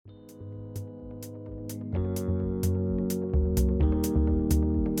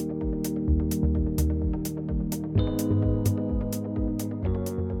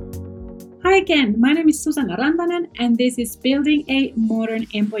Hi again, my name is Susanna Rantanen and this is Building a Modern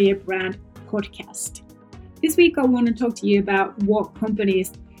Employer Brand podcast. This week I want to talk to you about what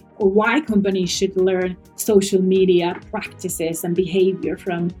companies or why companies should learn social media practices and behavior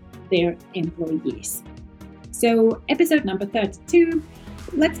from their employees. So episode number 32,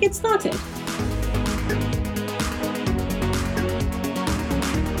 let's get started.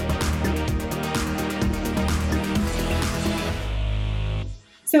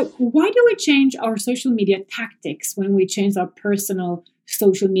 So why do we change our social media tactics when we change our personal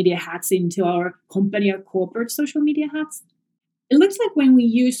social media hats into our company or corporate social media hats? It looks like when we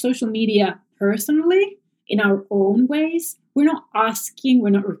use social media personally in our own ways, we're not asking, we're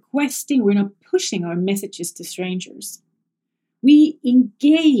not requesting, we're not pushing our messages to strangers. We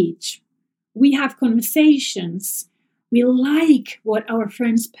engage, we have conversations, we like what our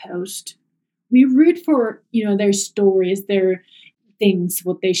friends post. We root for, their stories, their things,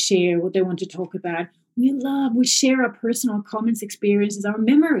 what they share, what they want to talk about. We share our personal comments, experiences, our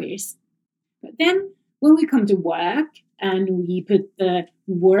memories. But then when we come to work and we put the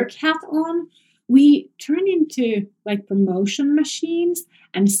work hat on, we turn into like promotion machines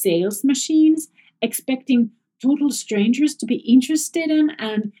and sales machines, expecting total strangers to be interested in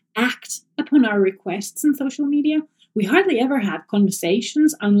and act upon our requests on social media. We hardly ever have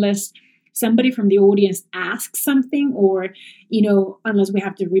conversations unless somebody from the audience asks something or, unless we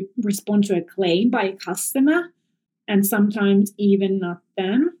have to respond to a claim by a customer, and sometimes even not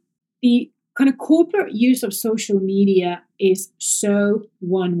then. The kind of corporate use of social media is so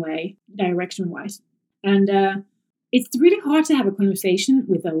one-way, direction-wise. And it's really hard to have a conversation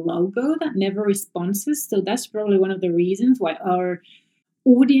with a logo that never responds. So that's probably one of the reasons why our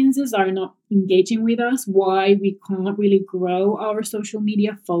audiences are not engaging with us, why we can't really grow our social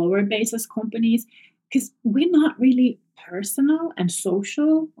media follower base as companies, because we're not really personal and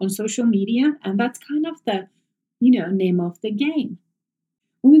social on social media, and that's kind of the name of the game.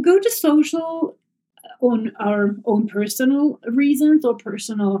 When we go to social on our own personal reasons or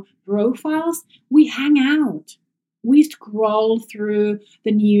personal profiles, we hang out. We scroll through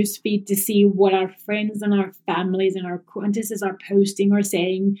the news feed to see what our friends and our families and our acquaintances are posting or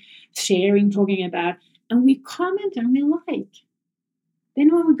saying, sharing, talking about, and we comment and we like.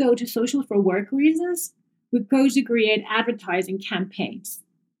 Then when we go to social for work reasons, we go to create advertising campaigns,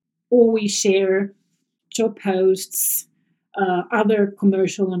 or we share job posts, other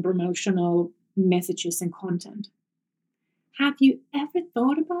commercial and promotional messages and content. Have you ever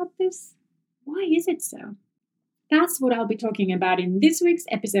thought about this? Why is it so? That's what I'll be talking about in this week's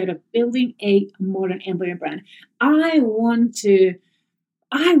episode of Building a Modern Employer Brand. I want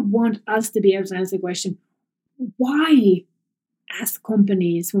us to be able to answer the question, why, as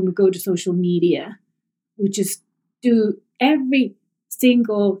companies, when we go to social media, we just do every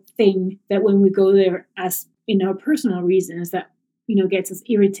single thing that when we go there as in our personal reasons that, gets us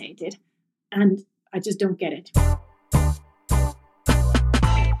irritated. And I just don't get it.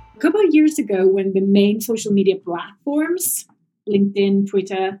 A couple of years ago, when the main social media platforms, LinkedIn,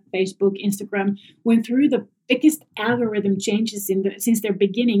 Twitter, Facebook, Instagram, went through the biggest algorithm changes since their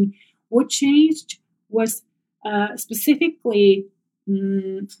beginning, what changed was specifically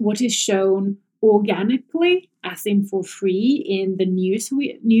what is shown organically, as in for free, in the news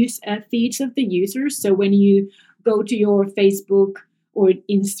feeds of the users. So when you go to your Facebook or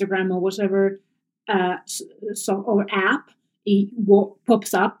Instagram or whatever or app, what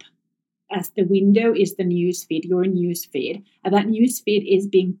pops up as the window is the news feed, your news feed. And that news feed is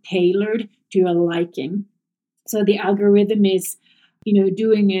being tailored to your liking. So the algorithm is,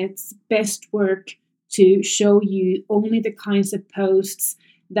 doing its best work to show you only the kinds of posts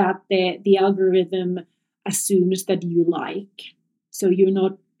that the algorithm assumes that you like. So you're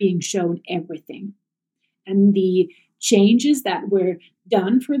not being shown everything. And the changes that were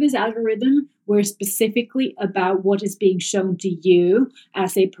done for this algorithm were specifically about what is being shown to you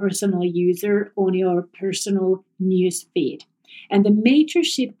as a personal user on your personal news feed. And the major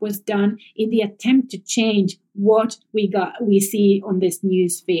shift was done in the attempt to change what we see on this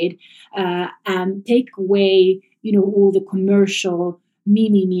news feed and take away, all the commercial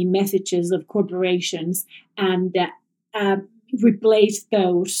me messages of corporations and replace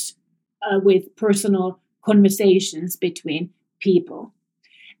those with personal conversations between people.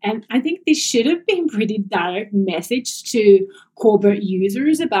 And I think this should have been pretty direct message to corporate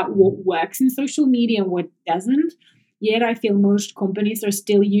users about what works in social media and what doesn't. Yet I feel most companies are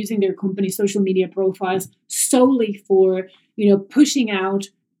still using their company social media profiles solely for, pushing out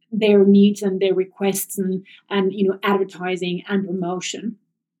their needs and their requests and advertising and promotion.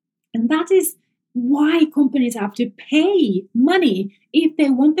 And that is why companies have to pay money if they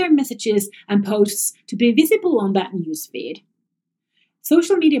want their messages and posts to be visible on that newsfeed.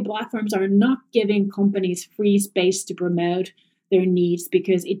 Social media platforms are not giving companies free space to promote their needs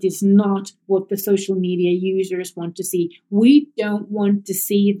because it is not what the social media users want to see. We don't want to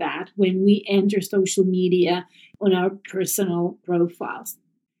see that when we enter social media on our personal profiles.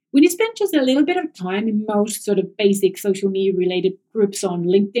 When you spend just a little bit of time in most sort of basic social media related groups on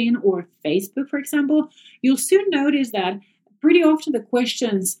LinkedIn or Facebook, for example, you'll soon notice that pretty often the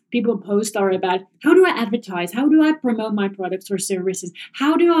questions people post are about how do I advertise? How do I promote my products or services?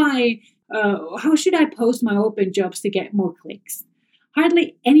 How should I post my open jobs to get more clicks?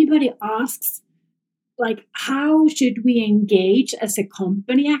 Hardly anybody asks, like, how should we engage as a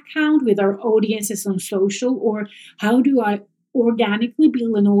company account with our audiences on social, or how do I organically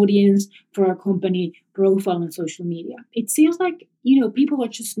build an audience for our company profile on social media? It seems like, people are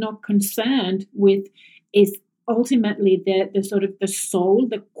just not concerned with is ultimately the sort of the soul,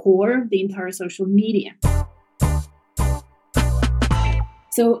 the core of the entire social media.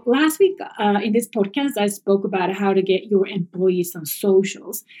 So last week in this podcast, I spoke about how to get your employees on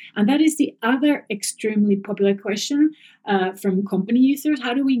socials. And that is the other extremely popular question from company users.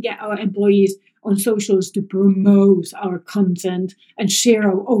 How do we get our employees on socials to promote our content and share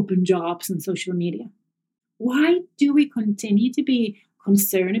our open jobs on social media? Why do we continue to be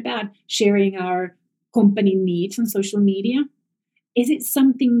concerned about sharing our company needs on social media? Is it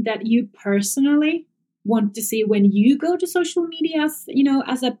something that you personally want to see when you go to social media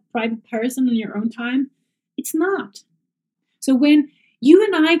as a private person in your own time? It's not. So when you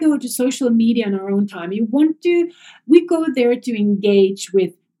and I go to social media in our own time, we go there to engage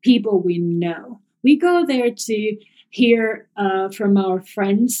with people we know. We go there to hear from our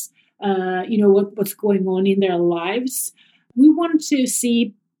friends, what's going on in their lives. We want to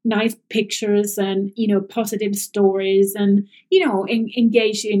see nice pictures and positive stories and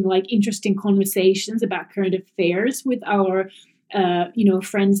engage in like interesting conversations about current affairs with our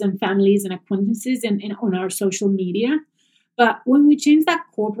friends and families and acquaintances and on our social media. But when we change that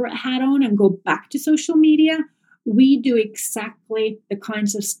corporate hat on and go back to social media, we do exactly the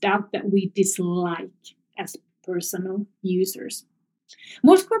kinds of stuff that we dislike as personal users.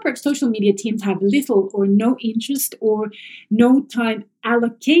 Most corporate social media teams have little or no interest or no time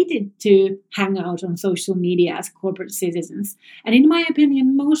allocated to hang out on social media as corporate citizens. And in my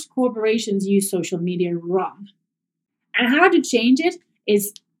opinion, most corporations use social media wrong. And how to change it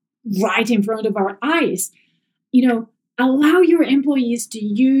is right in front of our eyes. Allow your employees to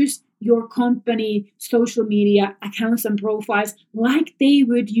use your company social media accounts and profiles like they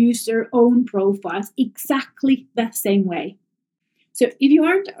would use their own profiles, exactly the same way. So if you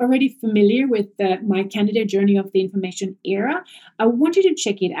aren't already familiar with my candidate journey of the information era, I want you to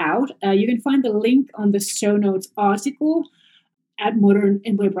check it out. You can find the link on the show notes article at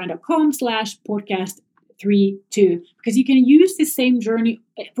modernemployeebrand.com/podcast32, because you can use the same journey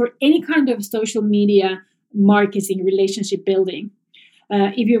for any kind of social media marketing, relationship building.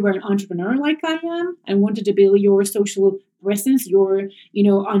 If you were an entrepreneur like I am and wanted to build your social presence, your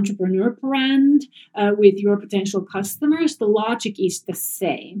entrepreneur brand with your potential customers, the logic is the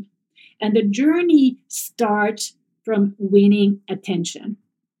same. And the journey starts from winning attention.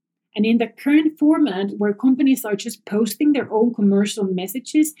 And in the current format where companies are just posting their own commercial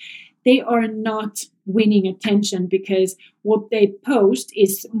messages, they are not winning attention because what they post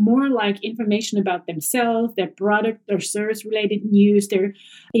is more like information about themselves, their product, their service related news, their,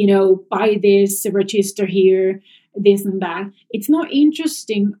 buy this, register here, this and that. It's not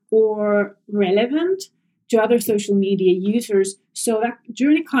interesting or relevant to other social media users. So that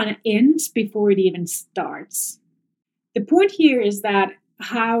journey kind of ends before it even starts. The point here is that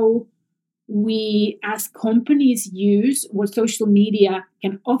how we as companies use what social media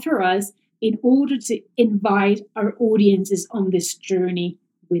can offer us in order to invite our audiences on this journey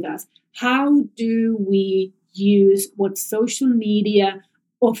with us. How do we use what social media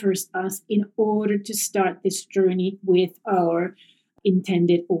offers us in order to start this journey with our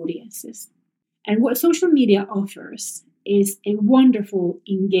intended audiences? And what social media offers is a wonderful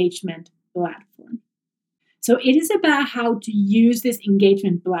engagement platform. So it is about how to use this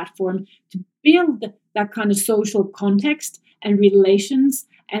engagement platform to build that kind of social context and relations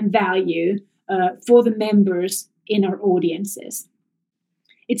and value for the members in our audiences.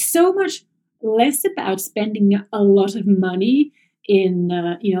 It's so much less about spending a lot of money in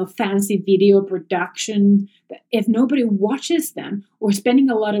fancy video production if nobody watches them, or spending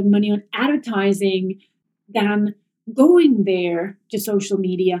a lot of money on advertising than going there to social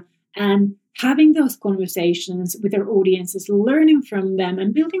media and having those conversations with our audiences, learning from them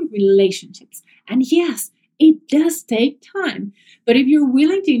and building relationships. And yes, it does take time. But if you're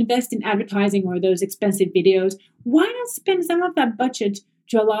willing to invest in advertising or those expensive videos, why not spend some of that budget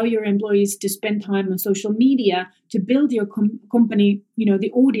to allow your employees to spend time on social media to build your company,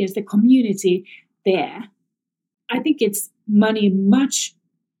 the audience, the community there? I think it's money much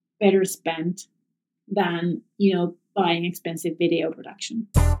better spent than, buying expensive video production.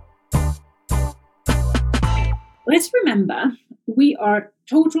 Let's remember, we are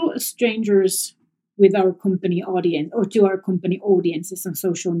total strangers with our company audience or to our company audiences on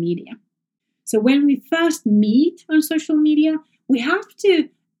social media. So when we first meet on social media, we have to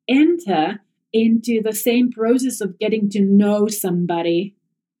enter into the same process of getting to know somebody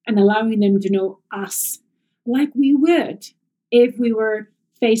and allowing them to know us like we would if we were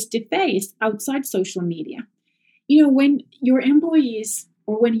face to face outside social media. When your employees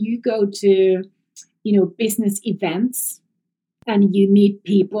or when you go to business events and you meet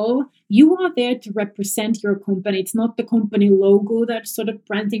people, you are there to represent your company. It's not the company logo that's sort of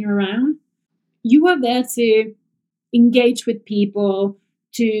prancing around. You are there to engage with people,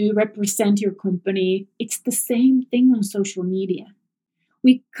 to represent your company. It's the same thing on social media.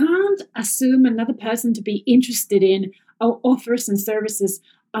 We can't assume another person to be interested in our offers and services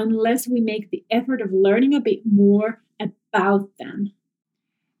unless we make the effort of learning a bit more about them.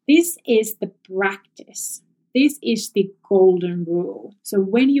 This is the practice. This is the golden rule. So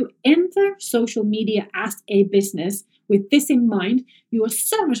when you enter social media as a business with this in mind, you are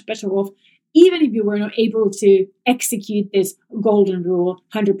so much better off, even if you were not able to execute this golden rule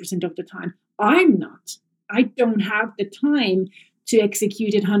 100% of the time. I'm not. I don't have the time to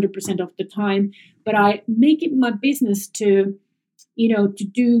execute it 100% of the time, but I make it my business to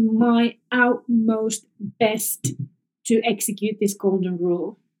do my utmost best to execute this golden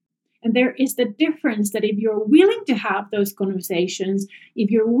rule. And there is the difference that if you're willing to have those conversations, if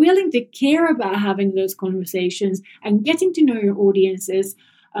you're willing to care about having those conversations and getting to know your audiences,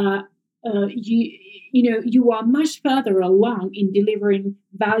 you are much further along in delivering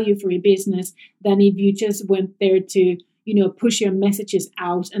value for your business than if you just went there to, push your messages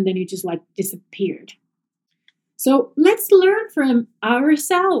out and then you just disappeared. So let's learn from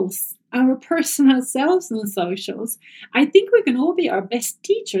ourselves, our personal selves on socials. I think we can all be our best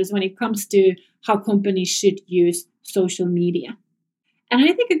teachers when it comes to how companies should use social media. And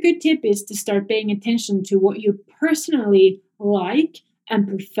I think a good tip is to start paying attention to what you personally like and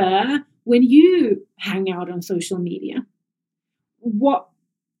prefer when you hang out on social media. What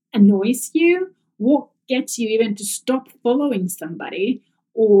annoys you? What gets you even to stop following somebody?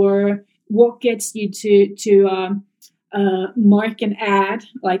 Or what gets you to mark an ad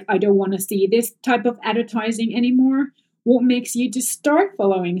like, I don't want to see this type of advertising anymore? What makes you to start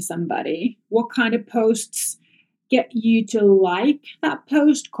following somebody? What kind of posts get you to like that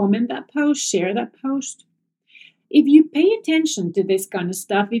post, comment that post, share that post? If you pay attention to this kind of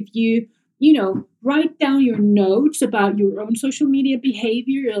stuff, if you write down your notes about your own social media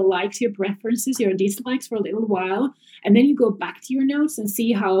behavior, your likes, your preferences, your dislikes for a little while, and then you go back to your notes and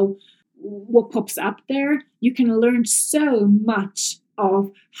see what pops up there, you can learn so much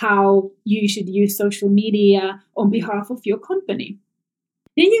of how you should use social media on behalf of your company.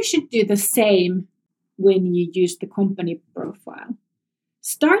 Then you should do the same when you use the company profile.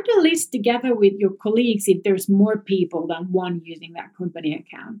 Start a list together with your colleagues if there's more people than one using that company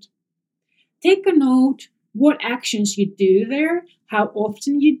account. Take a note what actions you do there, how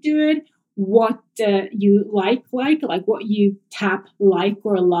often you do it, what you like what you tap like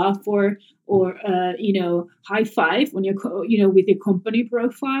or love or high five when you're with your company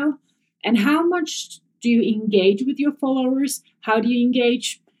profile, and how much do you engage with your followers? How do you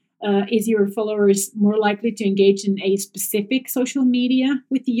engage? Is your followers more likely to engage in a specific social media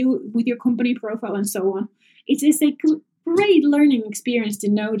with your company profile, and so on? It is a great learning experience to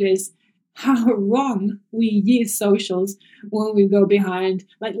notice how wrong we use socials when we go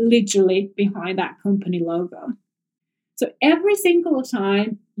literally behind that company logo. So every single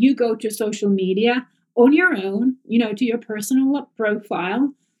time you go to social media on your own, to your personal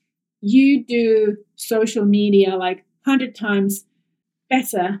profile, you do social media 100 times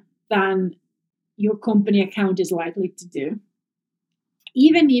better than your company account is likely to do.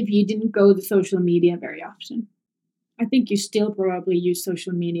 Even if you didn't go to social media very often, I think you still probably use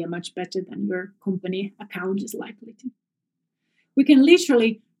social media much better than your company account is likely to. We can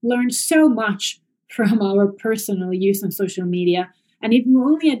literally learn so much from our personal use on social media. And if we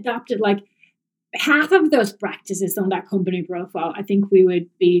only adopted half of those practices on that company profile, I think we would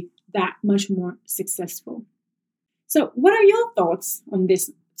be that much more successful. So what are your thoughts on this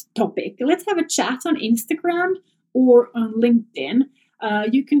topic. Let's have a chat on Instagram or on LinkedIn.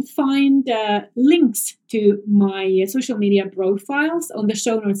 You can find links to my social media profiles on the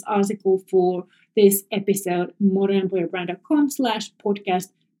show notes article for this episode,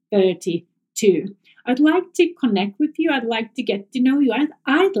 modernemployerbrand.com/podcast 32. I'd like to connect with you. I'd like to get to know you.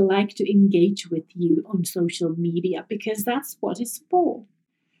 I'd like to engage with you on social media because that's what it's for.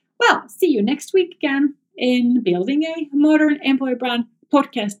 Well, see you next week again in Building a Modern Employer Brand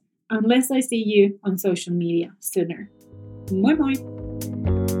podcast, unless I see you on social media sooner. Moi moi!